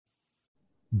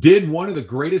Did one of the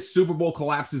greatest Super Bowl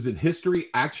collapses in history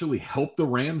actually help the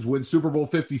Rams win Super Bowl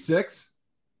 56?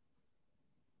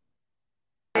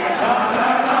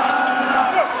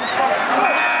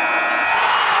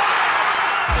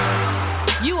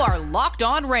 You are Locked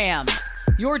On Rams,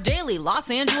 your daily Los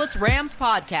Angeles Rams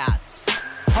podcast.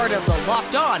 Part of the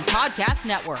Locked On Podcast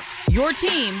Network, your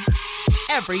team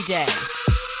every day.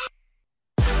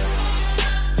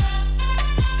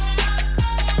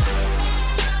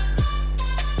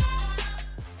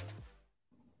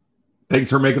 Thanks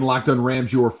for making Locked On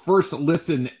Rams your first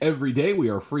listen every day. We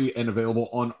are free and available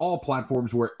on all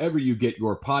platforms wherever you get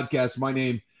your podcasts. My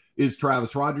name is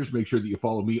Travis Rogers. Make sure that you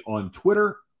follow me on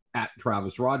Twitter at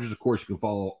Travis Rogers. Of course, you can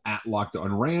follow at Locked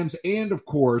On Rams and, of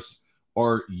course,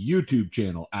 our YouTube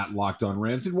channel at Locked On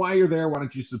Rams. And while you're there, why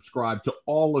don't you subscribe to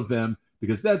all of them,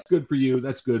 because that's good for you.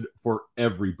 That's good for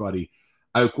everybody.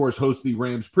 I, of course, host the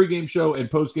Rams pregame show and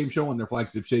postgame show on their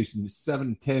flagship station,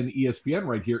 710 ESPN,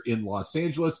 right here in Los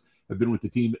Angeles. I've been with the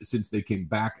team since they came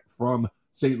back from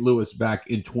St. Louis back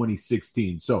in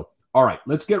 2016. So, all right,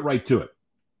 let's get right to it.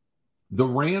 The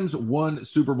Rams won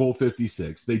Super Bowl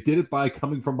 56. They did it by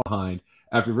coming from behind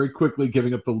after very quickly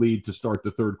giving up the lead to start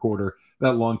the third quarter,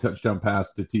 that long touchdown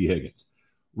pass to T. Higgins.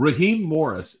 Raheem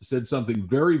Morris said something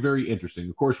very, very interesting.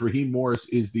 Of course, Raheem Morris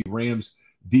is the Rams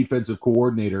defensive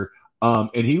coordinator,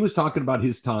 and he was talking about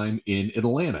his time in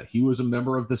Atlanta. He was a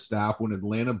member of the staff when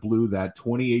Atlanta blew that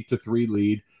 28-3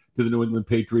 lead to the New England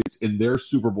Patriots in their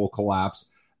Super Bowl collapse.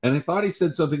 And I thought he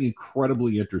said something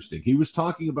incredibly interesting. He was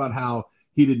talking about how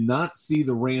he did not see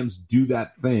the Rams do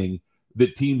that thing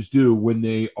that teams do when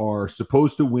they are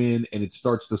supposed to win and it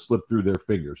starts to slip through their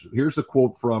fingers. Here's a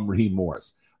quote from Raheem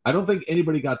Morris. I don't think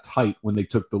anybody got tight when they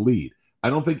took the lead. I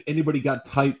don't think anybody got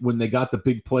tight when they got the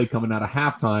big play coming out of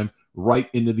halftime right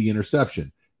into the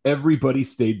interception. Everybody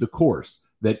stayed the course.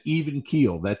 That even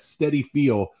keel, that steady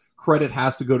feel, credit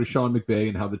has to go to Sean McVay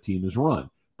and how the team is run.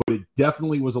 But it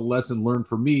definitely was a lesson learned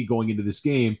for me going into this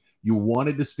game. You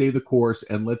wanted to stay the course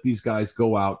and let these guys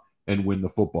go out and win the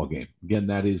football game. Again,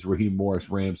 that is Raheem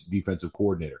Morris, Rams defensive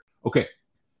coordinator. Okay.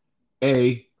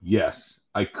 Yes,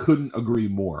 I couldn't agree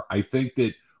more. I think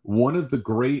that one of the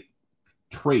great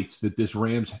traits that this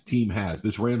Rams team has,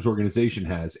 this Rams organization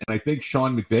has, and I think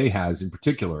Sean McVay has in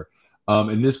particular,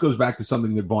 and this goes back to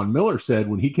something that Von Miller said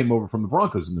when he came over from the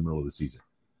Broncos in the middle of the season.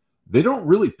 They don't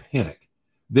really panic.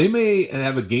 They may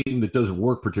have a game that doesn't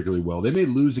work particularly well. They may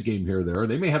lose a game here or there.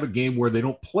 They may have a game where they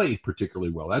don't play particularly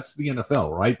well. That's the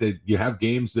NFL, right? That you have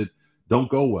games that don't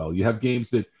go well. You have games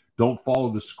that don't follow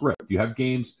the script. You have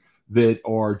games that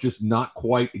are just not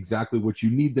quite exactly what you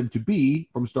need them to be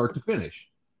from start to finish.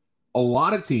 A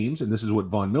lot of teams, and this is what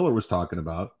Von Miller was talking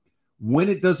about, when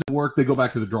it doesn't work, they go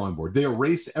back to the drawing board. They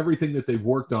erase everything that they've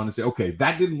worked on and say, okay,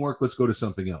 that didn't work. Let's go to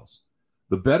something else.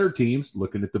 The better teams,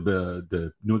 looking at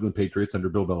the New England Patriots under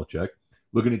Bill Belichick,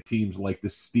 looking at teams like the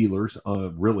Steelers,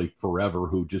 really forever,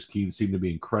 who just seem to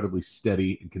be incredibly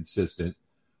steady and consistent.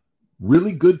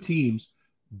 Really good teams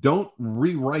don't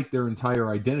rewrite their entire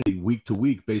identity week to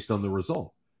week based on the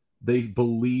result. They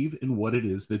believe in what it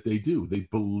is that they do. They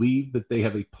believe that they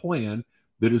have a plan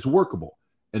that is workable.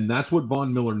 And that's what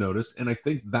Von Miller noticed, and I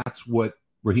think that's what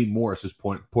Raheem Morris is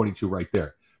pointing to right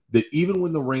there. That even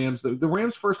when the Rams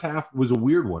first half was a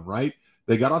weird one, right?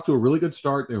 They got off to a really good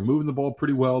start. They were moving the ball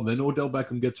pretty well. Then Odell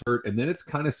Beckham gets hurt, and then it's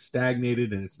kind of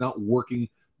stagnated, and it's not working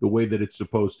the way that it's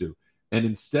supposed to. And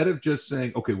instead of just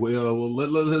saying, okay, well,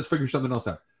 let's figure something else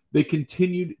out, they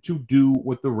continued to do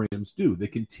what the Rams do. They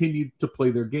continued to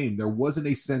play their game. There wasn't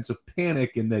a sense of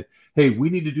panic in that, hey, we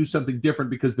need to do something different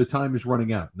because the time is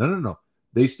running out. No.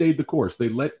 They stayed the course. They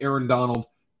let Aaron Donald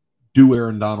do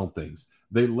Aaron Donald things.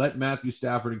 They let Matthew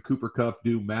Stafford and Cooper Kupp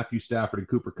do Matthew Stafford and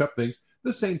Cooper Kupp things,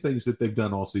 the same things that they've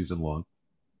done all season long.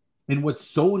 And what's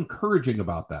so encouraging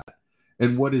about that,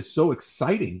 and what is so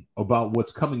exciting about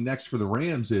what's coming next for the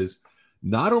Rams is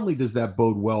not only does that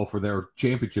bode well for their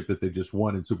championship that they just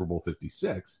won in Super Bowl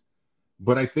 56,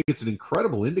 but I think it's an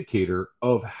incredible indicator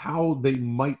of how they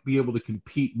might be able to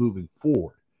compete moving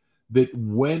forward. That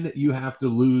when you have to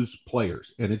lose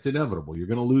players, and it's inevitable, you're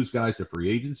going to lose guys to free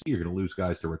agency, you're going to lose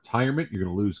guys to retirement, you're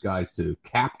going to lose guys to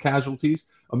cap casualties,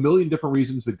 a million different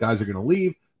reasons that guys are going to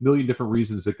leave, a million different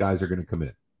reasons that guys are going to come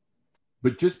in.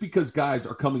 But just because guys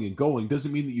are coming and going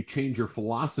doesn't mean that you change your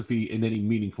philosophy in any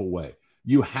meaningful way.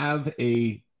 You have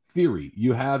a theory,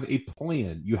 you have a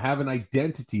plan, you have an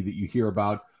identity that you hear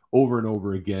about over and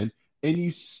over again, and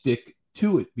you stick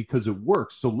to it because it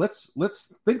works. So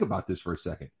let's think about this for a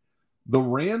second. The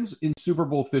Rams in Super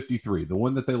Bowl 53, the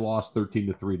one that they lost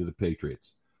 13-3 to the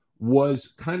Patriots,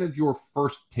 was kind of your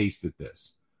first taste at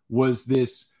this. Was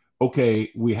this,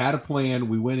 okay, we had a plan,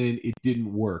 we went in, it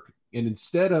didn't work. And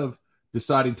instead of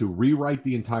deciding to rewrite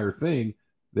the entire thing,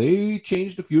 they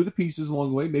changed a few of the pieces along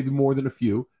the way, maybe more than a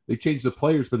few. They changed the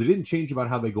players, but they didn't change about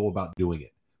how they go about doing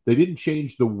it. They didn't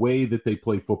change the way that they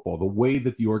play football, the way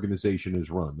that the organization is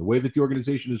run. The way that the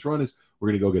organization is run is we're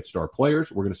going to go get star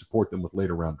players. We're going to support them with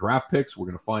later round draft picks. We're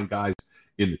going to find guys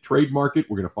in the trade market.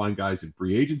 We're going to find guys in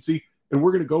free agency, and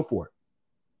we're going to go for it.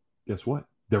 Guess what?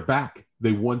 They're back.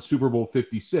 They won Super Bowl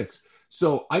 56.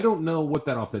 So I don't know what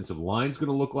that offensive line is going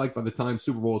to look like by the time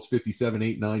Super Bowl is 57,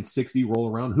 8, 9, 60 roll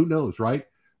around. Who knows, right?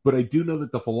 But I do know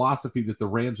that the philosophy that the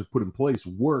Rams have put in place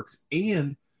works,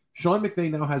 and Sean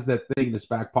McVay now has that thing in his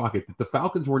back pocket that the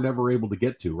Falcons were never able to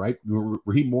get to, right?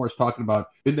 Raheem Morris talking about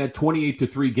in that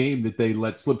 28-3 game that they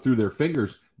let slip through their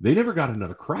fingers, they never got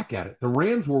another crack at it. The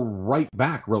Rams were right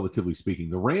back, relatively speaking.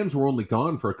 The Rams were only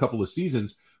gone for a couple of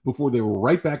seasons before they were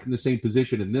right back in the same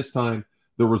position, and this time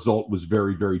the result was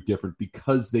very, very different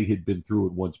because they had been through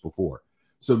it once before.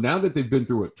 So now that they've been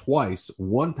through it twice,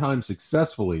 one time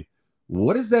successfully,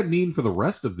 what does that mean for the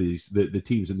rest of the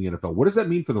teams in the NFL? What does that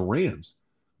mean for the Rams?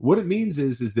 What it means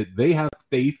is that they have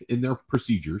faith in their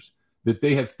procedures, that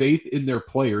they have faith in their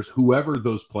players, whoever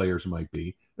those players might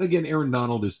be. And again, Aaron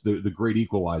Donald is the great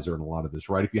equalizer in a lot of this,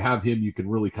 right? If you have him, you can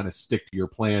really kind of stick to your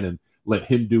plan and let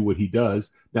him do what he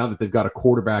does. Now that they've got a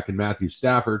quarterback in Matthew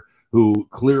Stafford, who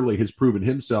clearly has proven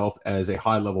himself as a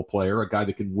high-level player, a guy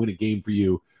that can win a game for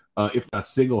you, if not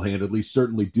single-handedly,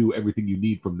 certainly do everything you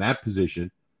need from that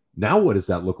position. Now what does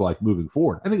that look like moving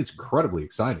forward? I think it's incredibly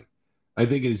exciting. I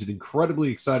think it is an incredibly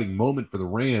exciting moment for the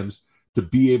Rams to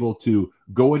be able to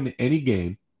go into any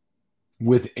game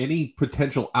with any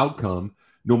potential outcome,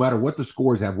 no matter what the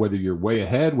scores have, whether you're way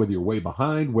ahead, whether you're way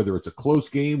behind, whether it's a close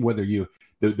game, whether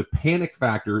the panic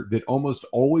factor that almost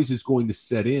always is going to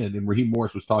set in, and Raheem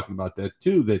Morris was talking about that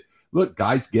too, that, look,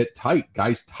 guys get tight.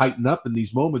 Guys tighten up in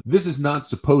these moments. This is not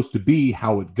supposed to be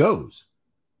how it goes.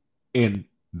 And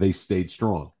they stayed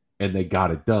strong, and they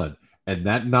got it done. And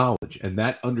that knowledge and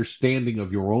that understanding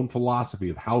of your own philosophy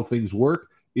of how things work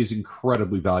is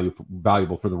incredibly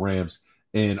valuable for the Rams.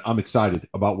 And I'm excited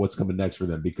about what's coming next for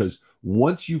them, because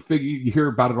once you hear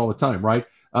about it all the time, right?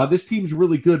 This team's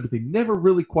really good, but they never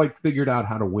really quite figured out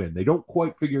how to win. They don't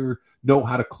quite know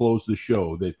how to close the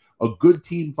show. That a good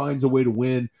team finds a way to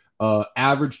win.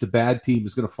 Average to bad team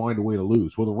is going to find a way to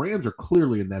lose. Well, the Rams are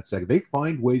clearly in that second. They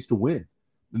find ways to win.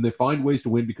 And they find ways to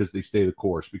win because they stay the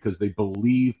course, because they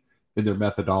believe in their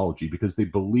methodology, because they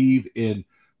believe in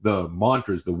the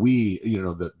mantras, the we,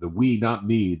 the we, not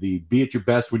me, the be at your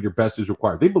best when your best is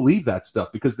required. They believe that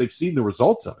stuff because they've seen the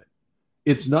results of it.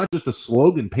 It's not just a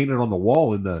slogan painted on the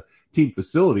wall in the team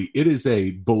facility. It is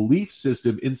a belief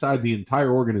system inside the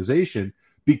entire organization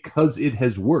because it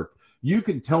has worked. You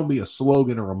can tell me a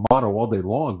slogan or a motto all day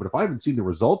long, but if I haven't seen the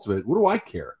results of it, what do I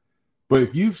care? But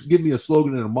if you give me a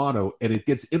slogan and a motto and it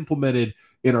gets implemented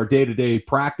in our day-to-day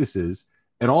practices,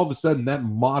 and all of a sudden that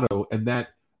motto and that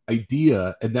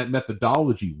idea and that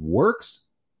methodology works,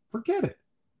 forget it.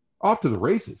 Off to the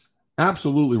races.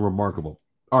 Absolutely remarkable.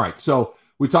 All right, so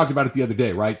we talked about it the other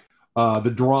day, right?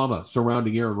 The drama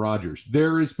surrounding Aaron Rodgers.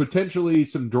 There is potentially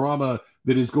some drama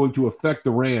that is going to affect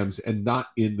the Rams, and not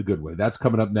in the good way. That's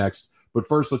coming up next. But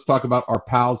first, let's talk about our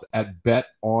pals at Bet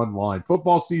Online.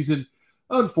 Football season,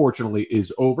 unfortunately,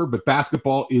 is over, but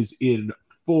basketball is in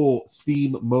full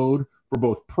steam mode for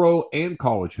both pro and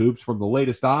college hoops. From the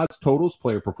latest odds, totals,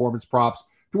 player performance props,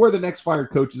 to where the next fired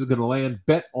coaches are going to land,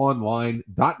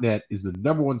 betonline.net is the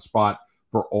number one spot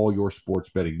for all your sports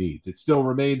betting needs. It still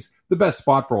remains the best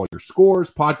spot for all your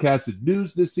scores, podcasts, and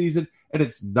news this season, and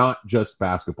it's not just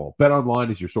basketball.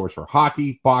 BetOnline is your source for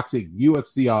hockey, boxing,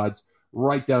 UFC odds,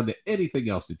 right down to anything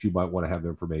else that you might want to have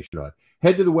information on.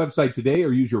 Head to the website today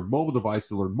or use your mobile device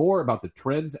to learn more about the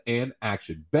trends and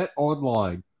action.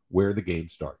 BetOnline, where the game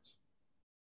starts.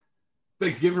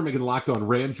 Thanks again for making Locked On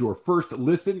Rams your first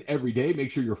listen every day.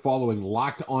 Make sure you're following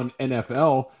Locked On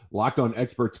NFL. Locked On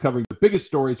experts covering the biggest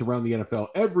stories around the NFL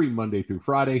every Monday through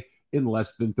Friday in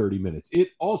less than 30 minutes. It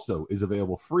also is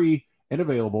available free and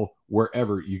available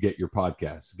wherever you get your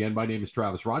podcasts. Again, my name is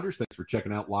Travis Rogers. Thanks for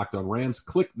checking out Locked On Rams.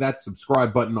 Click that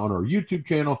subscribe button on our YouTube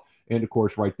channel and, of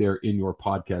course, right there in your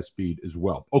podcast feed as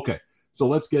well. Okay, so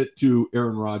let's get to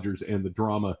Aaron Rodgers and the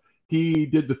drama. He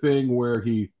did the thing where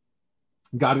he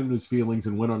got into his feelings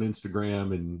and went on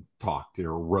Instagram and talked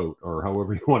or wrote, or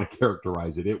however you want to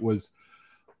characterize it. It was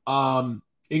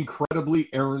incredibly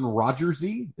Aaron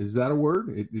Rodgers-y. Is that a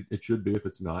word? It should be if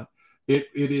it's not. It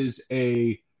is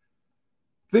a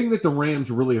thing that the Rams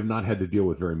really have not had to deal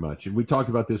with very much. And we talked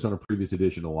about this on a previous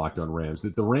edition of Locked On Rams,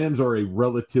 that the Rams are a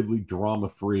relatively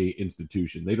drama-free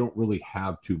institution. They don't really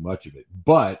have too much of it.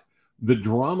 But the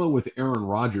drama with Aaron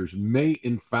Rodgers may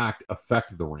in fact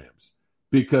affect the Rams,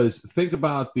 because think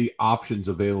about the options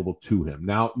available to him.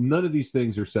 Now, none of these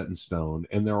things are set in stone,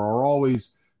 and there are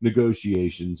always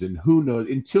negotiations, and who knows?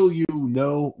 Until you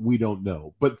know, we don't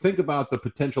know. But think about the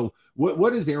potential.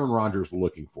 What is Aaron Rodgers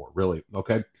looking for, really?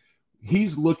 Okay.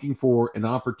 He's looking for an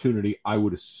opportunity, I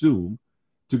would assume,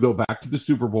 to go back to the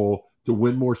Super Bowl, to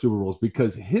win more Super Bowls,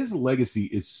 because his legacy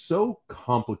is so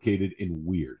complicated and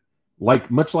weird,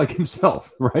 much like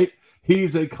himself, right?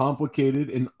 He's a complicated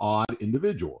and odd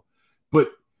individual. But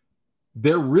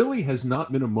there really has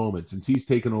not been a moment since he's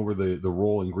taken over the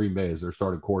role in Green Bay as their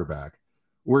starting quarterback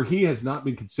where he has not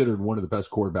been considered one of the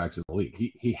best quarterbacks in the league.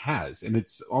 He has, and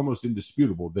it's almost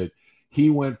indisputable that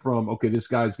he went from, okay, this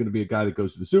guy's going to be a guy that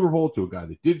goes to the Super Bowl, to a guy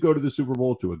that did go to the Super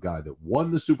Bowl, to a guy that won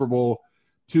the Super Bowl,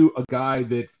 to a guy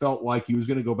that felt like he was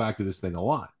going to go back to this thing a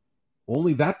lot.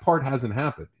 Only that part hasn't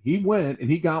happened. He went and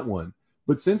he got one,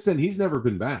 but since then, he's never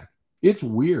been back. It's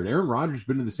weird. Aaron Rodgers has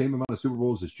been in the same amount of Super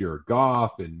Bowls as Jared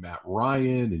Goff and Matt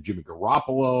Ryan and Jimmy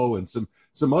Garoppolo and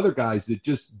some other guys that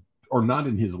just are not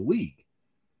in his league.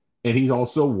 And he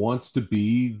also wants to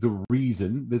be the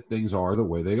reason that things are the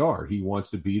way they are. He wants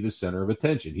to be the center of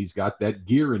attention. He's got that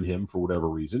gear in him for whatever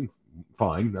reason.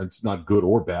 Fine. It's not good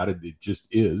or bad. It just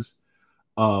is.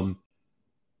 And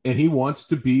he wants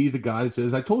to be the guy that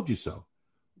says, I told you so.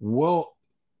 Well,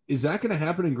 is that going to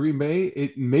happen in Green Bay?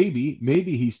 It maybe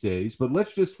he stays, but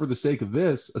let's just, for the sake of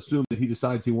this, assume that he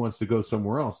decides he wants to go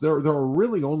somewhere else. There are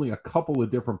really only a couple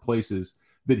of different places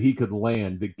that he could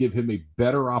land that give him a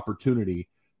better opportunity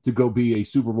to go be a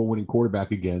Super Bowl winning quarterback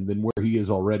again than where he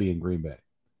is already in Green Bay.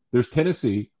 There's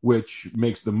Tennessee, which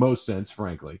makes the most sense,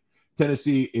 frankly.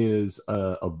 Tennessee is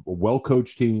a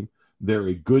well-coached team. They're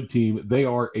a good team. They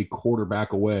are a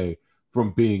quarterback away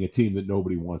from being a team that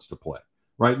nobody wants to play,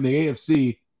 right? In the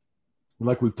AFC,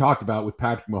 like we've talked about with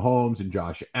Patrick Mahomes and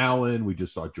Josh Allen, we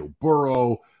just saw Joe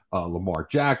Burrow, Lamar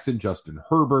Jackson, Justin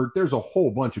Herbert. There's a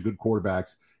whole bunch of good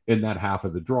quarterbacks in that half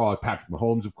of the draw. Patrick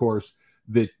Mahomes, of course,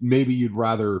 that maybe you'd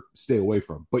rather stay away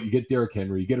from. But you get Derrick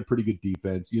Henry, you get a pretty good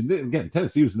defense. Again,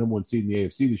 Tennessee was the number one seed in the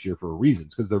AFC this year for a reason,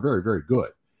 because they're very, very good.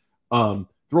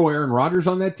 Throw Aaron Rodgers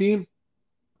on that team,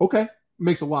 okay,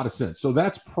 makes a lot of sense. So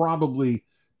that's probably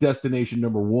destination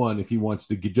number one if he wants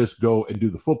to just go and do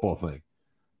the football thing.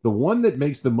 The one that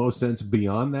makes the most sense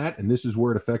beyond that, and this is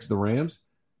where it affects the Rams,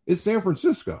 is San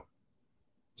Francisco.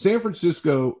 San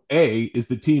Francisco, is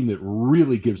the team that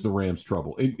really gives the Rams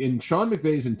trouble. In Sean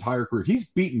McVay's entire career, he's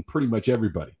beaten pretty much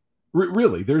everybody.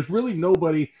 Really, there's really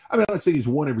nobody. I mean, I'm not saying he's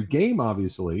won every game,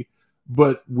 obviously,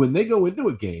 but when they go into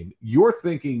a game, you're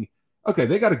thinking, okay,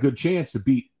 they got a good chance to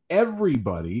beat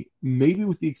everybody, maybe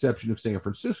with the exception of San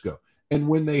Francisco. And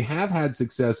when they have had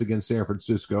success against San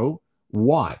Francisco,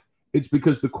 why? It's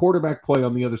because the quarterback play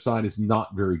on the other side is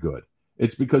not very good.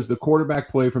 It's because the quarterback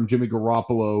play from Jimmy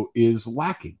Garoppolo is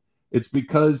lacking. It's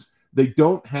because they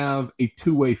don't have a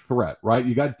two-way threat, right?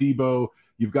 You got Debo,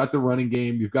 you've got the running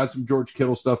game, you've got some George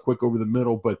Kittle stuff quick over the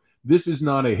middle, but this is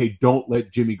not a, hey, don't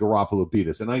let Jimmy Garoppolo beat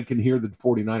us. And I can hear the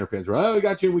 49er fans are, oh, we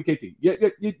got you in week 18. Yeah,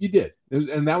 you did.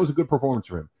 And that was a good performance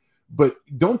for him. But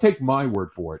don't take my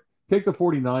word for it. Take the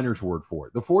 49ers' word for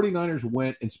it. The 49ers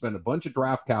went and spent a bunch of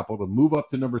draft capital to move up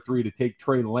to number 3 to take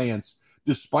Trey Lance,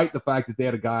 despite the fact that they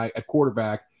had a guy at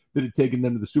quarterback that had taken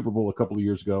them to the Super Bowl a couple of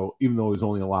years ago, even though he was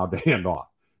only allowed to hand off.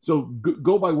 So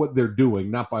go by what they're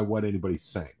doing, not by what anybody's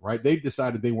saying, right? They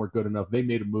decided they weren't good enough. They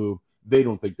made a move. They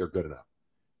don't think they're good enough.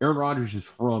 Aaron Rodgers is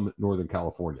from Northern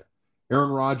California. Aaron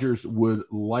Rodgers would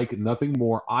like nothing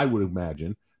more, I would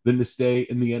imagine, than to stay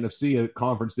in the NFC, a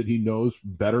conference that he knows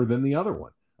better than the other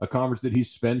one, a conference that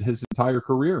he's spent his entire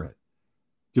career in.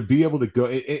 To be able to go,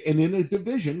 and in a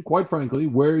division, quite frankly,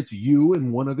 where it's you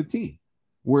and one other team,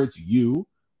 where it's you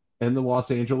and the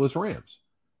Los Angeles Rams.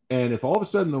 And if all of a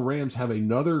sudden the Rams have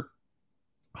another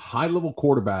high-level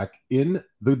quarterback in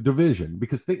the division,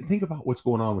 because think about what's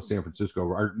going on with San Francisco,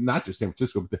 or not just San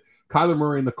Francisco, but Kyler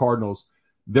Murray and the Cardinals,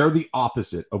 they're the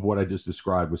opposite of what I just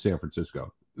described with San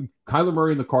Francisco. Kyler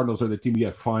Murray and the Cardinals are the team.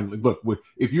 Yeah, finally. Look,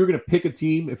 if you're going to pick a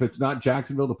team, if it's not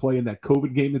Jacksonville to play in that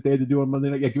COVID game that they had to do on Monday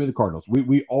night, yeah, give me the Cardinals.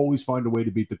 We always find a way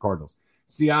to beat the Cardinals.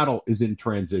 Seattle is in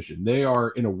transition. They are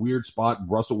in a weird spot.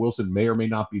 Russell Wilson may or may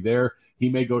not be there. He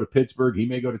may go to Pittsburgh. He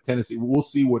may go to Tennessee. We'll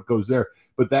see what goes there.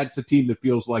 But that's a team that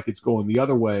feels like it's going the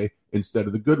other way instead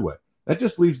of the good way. That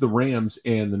just leaves the Rams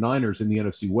and the Niners in the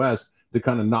NFC West to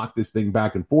kind of knock this thing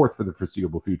back and forth for the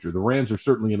foreseeable future. The Rams are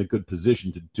certainly in a good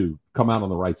position to come out on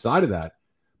the right side of that.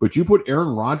 But you put Aaron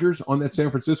Rodgers on that San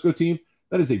Francisco team,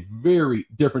 that is a very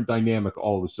different dynamic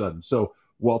all of a sudden. So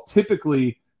while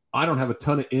typically I don't have a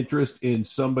ton of interest in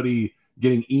somebody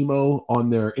getting emo on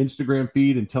their Instagram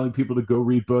feed and telling people to go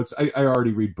read books. I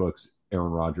already read books,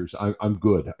 Aaron Rodgers. I'm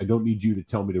good. I don't need you to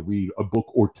tell me to read a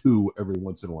book or two every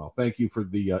once in a while. Thank you for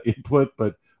the input,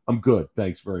 but I'm good.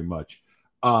 Thanks very much.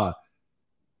 I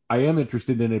am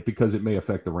interested in it because it may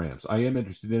affect the Rams. I am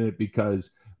interested in it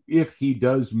because if he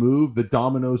does move, the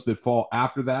dominoes that fall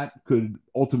after that could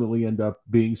ultimately end up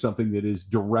being something that is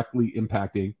directly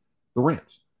impacting the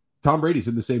Rams. Tom Brady's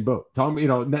in the same boat. Now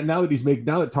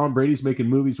that Tom Brady's making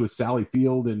movies with Sally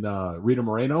Field and Rita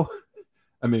Moreno,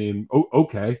 I mean,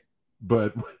 okay,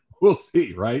 but we'll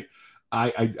see, right?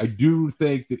 I do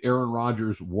think that Aaron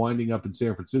Rodgers winding up in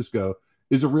San Francisco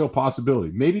is a real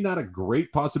possibility. Maybe not a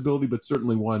great possibility, but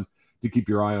certainly one to keep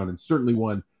your eye on, and certainly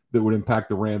one that would impact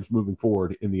the Rams moving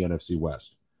forward in the NFC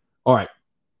West. All right.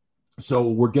 So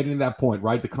we're getting to that point,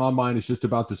 right? The combine is just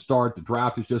about to start. The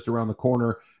draft is just around the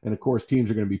corner. And, of course, teams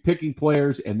are going to be picking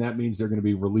players, and that means they're going to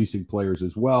be releasing players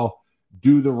as well.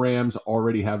 Do the Rams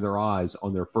already have their eyes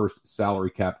on their first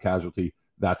salary cap casualty?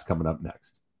 That's coming up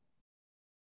next.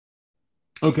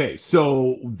 Okay,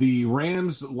 so the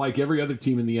Rams, like every other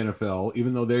team in the NFL,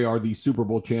 even though they are the Super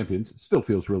Bowl champions, it still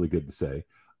feels really good to say,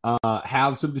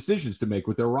 have some decisions to make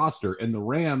with their roster. And the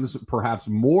Rams, perhaps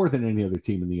more than any other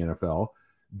team in the NFL,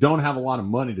 don't have a lot of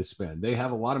money to spend. They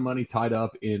have a lot of money tied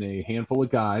up in a handful of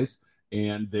guys,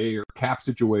 and their cap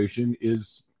situation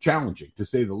is challenging, to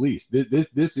say the least.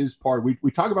 This is part, we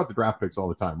talk about the draft picks all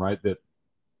the time, right? That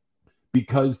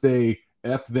because they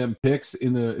F them picks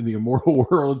in the immortal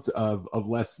world of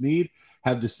Les Snead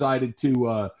have decided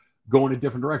to go in a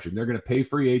different direction. They're going to pay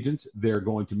free agents. They're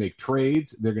going to make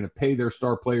trades. They're going to pay their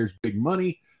star players big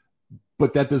money,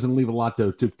 but that doesn't leave a lot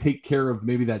to take care of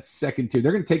maybe that second tier.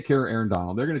 They're going to take care of Aaron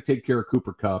Donald. They're going to take care of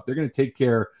Cooper Kupp. They're going to take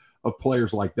care of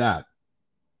players like that.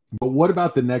 But what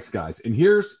about the next guys? And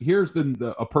here's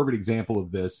a perfect example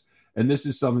of this, and this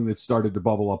is something that's started to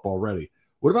bubble up already.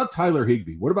 What about Tyler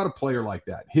Higbee? What about a player like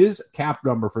that? His cap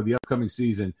number for the upcoming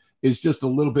season is just a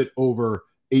little bit over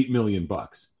 $8 million.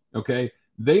 Okay,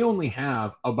 they only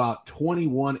have about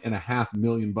 $21.5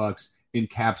 million in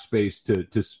cap space to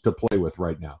play with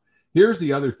right now. Here's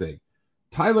the other thing: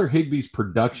 Tyler Higbee's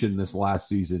production this last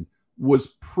season was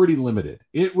pretty limited.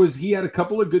 He had a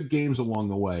couple of good games along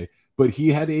the way, but he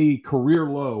had a career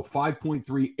low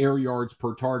 5.3 air yards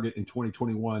per target in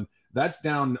 2021. That's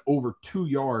down over 2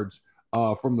 yards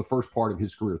from the first part of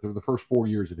his career, through the first 4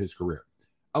 years of his career.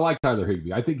 I like Tyler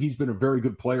Higbee. I think he's been a very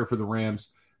good player for the Rams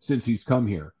since he's come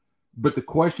here. But the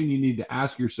question you need to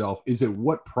ask yourself is, at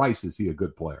what price is he a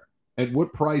good player? At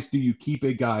what price do you keep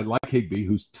a guy like Higbee,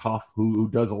 who's tough, who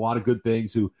does a lot of good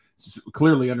things, who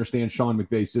clearly understands Sean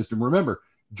McVay's system? Remember,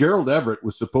 Gerald Everett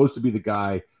was supposed to be the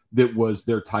guy that was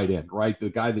their tight end, right? The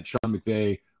guy that Sean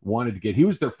McVay wanted to get. He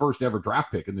was their first ever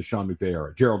draft pick in the Sean McVay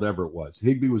era. Gerald Everett was.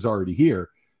 Higbee was already here.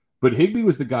 But Higbee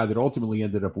was the guy that ultimately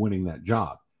ended up winning that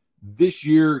job. This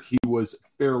year, he was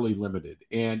fairly limited.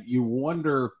 And you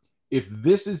wonder, if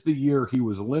this is the year he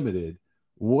was limited,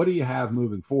 what do you have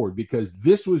moving forward? Because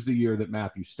this was the year that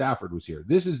Matthew Stafford was here.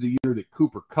 This is the year that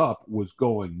Cooper Kupp was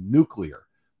going nuclear.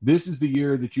 This is the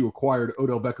year that you acquired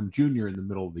Odell Beckham Jr. in the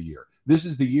middle of the year. This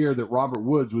is the year that Robert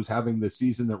Woods was having the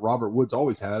season that Robert Woods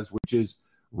always has, which is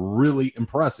really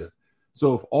impressive.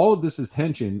 So if all of this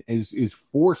attention is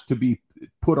forced to be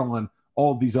put on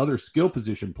all of these other skill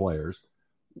position players,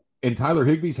 and Tyler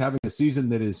Higbee's having a season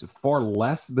that is far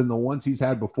less than the ones he's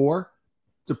had before,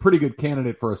 it's a pretty good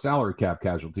candidate for a salary cap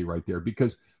casualty right there,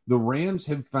 because the Rams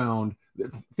have found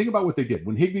 – think about what they did.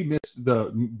 When Higbee missed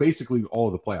basically all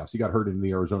of the playoffs, he got hurt in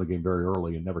the Arizona game very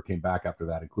early and never came back after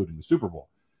that, including the Super Bowl.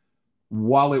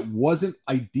 While it wasn't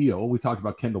ideal, we talked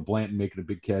about Kendall Blanton making a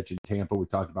big catch in Tampa. We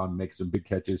talked about him making some big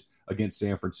catches against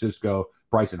San Francisco.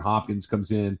 Bryson Hopkins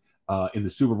comes in the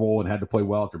Super Bowl and had to play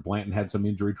well after Blanton had some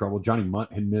injury trouble. Johnny Munt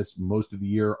had missed most of the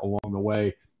year along the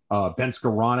way. Ben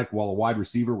Skoranek, while a wide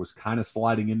receiver, was kind of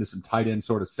sliding into some tight end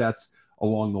sort of sets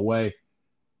along the way.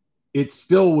 It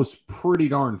still was pretty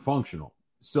darn functional.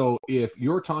 So if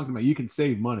you're talking about you can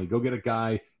save money, go get a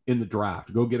guy in the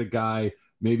draft. Go get a guy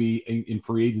maybe in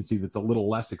free agency that's a little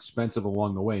less expensive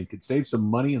along the way and could save some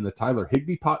money in the Tyler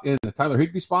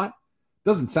Higbee spot.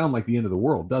 Doesn't sound like the end of the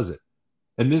world, does it?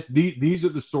 And these are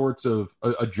the sorts of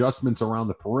adjustments around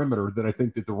the perimeter that I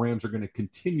think that the Rams are going to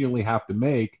continually have to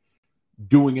make,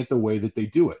 doing it the way that they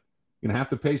do it. You're going to have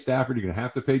to pay Stafford. You're going to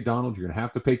have to pay Donald. You're going to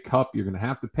have to pay Kupp. You're going to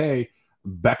have to pay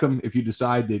Beckham if he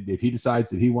decides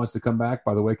that he wants to come back.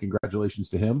 By the way,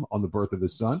 congratulations to him on the birth of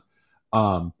his son.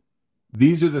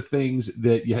 These are the things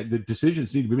that the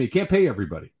decisions need to be made. You can't pay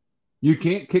everybody. You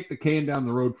can't kick the can down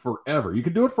the road forever. You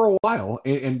can do it for a while.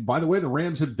 And by the way, the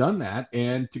Rams have done that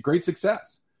and to great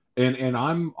success. And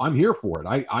I'm here for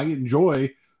it. I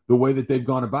enjoy the way that they've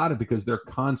gone about it because they're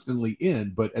constantly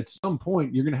in. But at some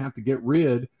point, you're going to have to get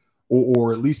rid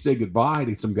or at least say goodbye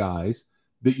to some guys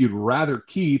that you'd rather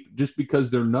keep just because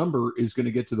their number is going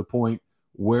to get to the point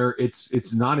where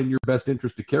it's not in your best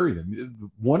interest to carry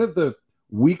them. One of the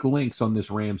weak links on this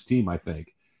Rams team, I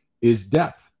think, is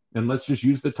depth. And let's just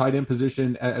use the tight end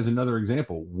position as another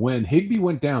example. When Higbee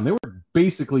went down, they were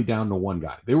basically down to one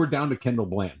guy. They were down to Kendall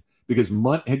Bland because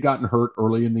Munt had gotten hurt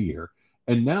early in the year.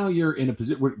 And now you're in a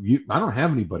position where I don't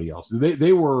have anybody else.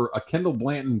 They were a Kendall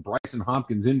Blanton, Bryson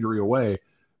Hopkins injury away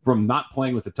from not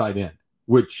playing with a tight end,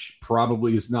 which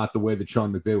probably is not the way that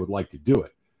Sean McVay would like to do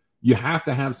it. You have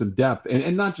to have some depth,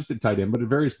 and not just at tight end, but at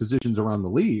various positions around the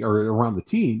league or around the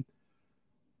team.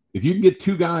 If you can get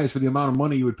two guys for the amount of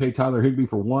money you would pay Tyler Higbee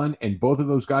for one, and both of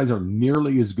those guys are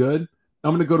nearly as good,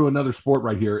 I'm going to go to another sport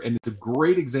right here, and it's a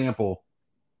great example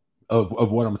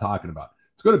of what I'm talking about.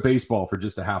 Let's go to baseball for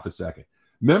just a half a second.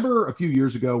 Remember a few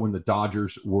years ago when the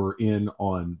Dodgers were in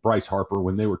on Bryce Harper,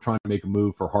 when they were trying to make a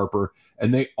move for Harper,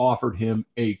 and they offered him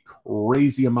a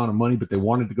crazy amount of money, but they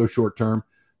wanted to go short term.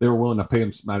 They were willing to pay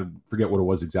him, I forget what it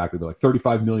was exactly, but like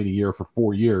 $35 million a year for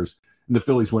 4 years. And the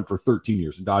Phillies went for 13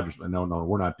 years. And Dodgers went, no,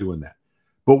 we're not doing that.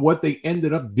 But what they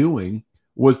ended up doing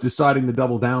was deciding to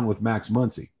double down with Max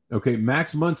Muncy. Okay,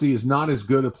 Max Muncy is not as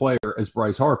good a player as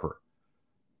Bryce Harper.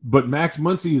 But Max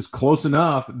Muncy is close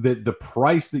enough that the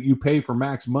price that you pay for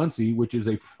Max Muncy, which is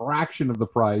a fraction of the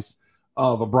price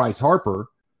of a Bryce Harper,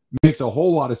 makes a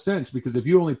whole lot of sense, because if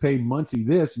you only pay Muncy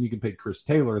this and you can pay Chris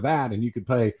Taylor that and you can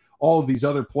pay all of these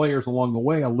other players along the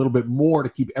way a little bit more to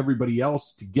keep everybody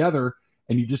else together,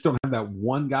 and you just don't have that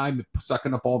one guy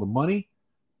sucking up all the money,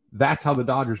 that's how the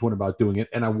Dodgers went about doing it.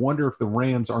 And I wonder if the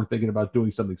Rams aren't thinking about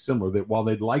doing something similar, that while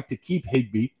they'd like to keep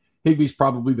Higbee's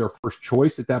probably their first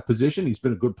choice at that position. He's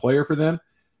been a good player for them.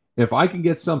 If I can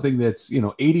get something that's,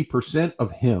 80%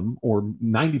 of him or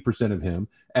 90% of him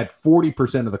at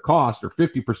 40% of the cost or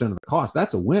 50% of the cost,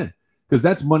 that's a win, because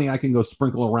that's money I can go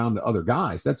sprinkle around to other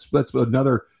guys. That's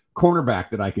another cornerback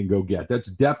that I can go get.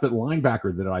 That's depth at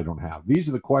linebacker that I don't have. These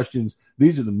are the questions.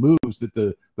 These are the moves that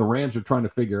the Rams are trying to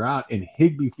figure out, and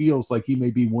Higbee feels like he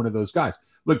may be one of those guys.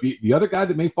 Look, the other guy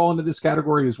that may fall into this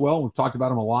category as well, we've talked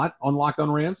about him a lot on Locked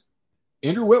On Rams,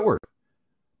 Andrew Whitworth.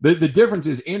 The difference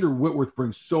is Andrew Whitworth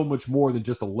brings so much more than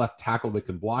just a left tackle that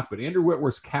can block, but Andrew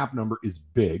Whitworth's cap number is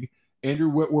big. Andrew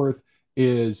Whitworth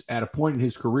is at a point in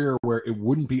his career where it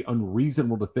wouldn't be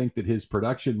unreasonable to think that his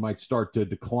production might start to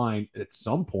decline at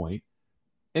some point,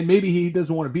 and maybe he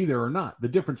doesn't want to be there or not. The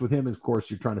difference with him is, of course,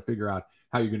 you're trying to figure out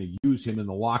how you're going to use him in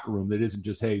the locker room. That isn't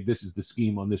just, hey, this is the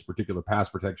scheme on this particular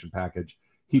pass protection package.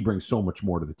 He brings so much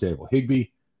more to the table. Higbee,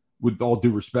 with all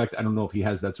due respect, I don't know if he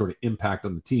has that sort of impact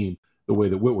on the team the way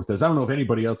that Whitworth does. I don't know if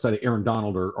anybody outside of Aaron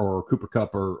Donald or Cooper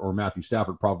Kupp or Matthew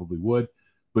Stafford probably would,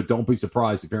 but don't be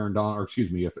surprised if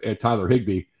if Tyler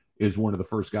Higbee is one of the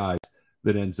first guys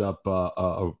that ends up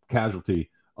a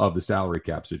casualty of the salary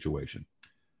cap situation.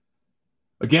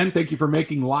 Again, thank you for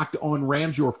making Locked On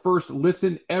Rams your first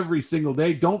listen every single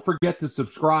day. Don't forget to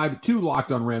subscribe to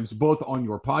Locked On Rams, both on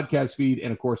your podcast feed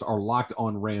and, of course, our Locked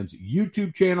On Rams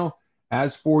YouTube channel.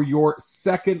 As for your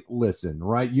second listen,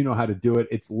 right, you know how to do it.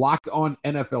 It's Locked On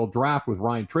NFL Draft with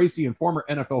Ryan Tracy and former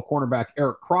NFL cornerback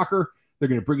Eric Crocker. They're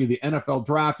going to bring you the NFL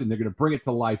Draft, and they're going to bring it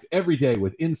to life every day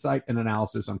with insight and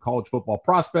analysis on college football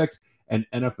prospects and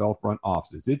NFL front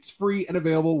offices. It's free and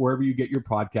available wherever you get your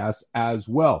podcasts as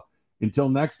well. Until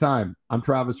next time, I'm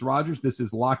Travis Rogers. This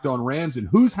is Locked On Rams. In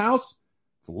whose house?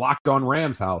 It's Locked On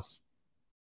Rams' house.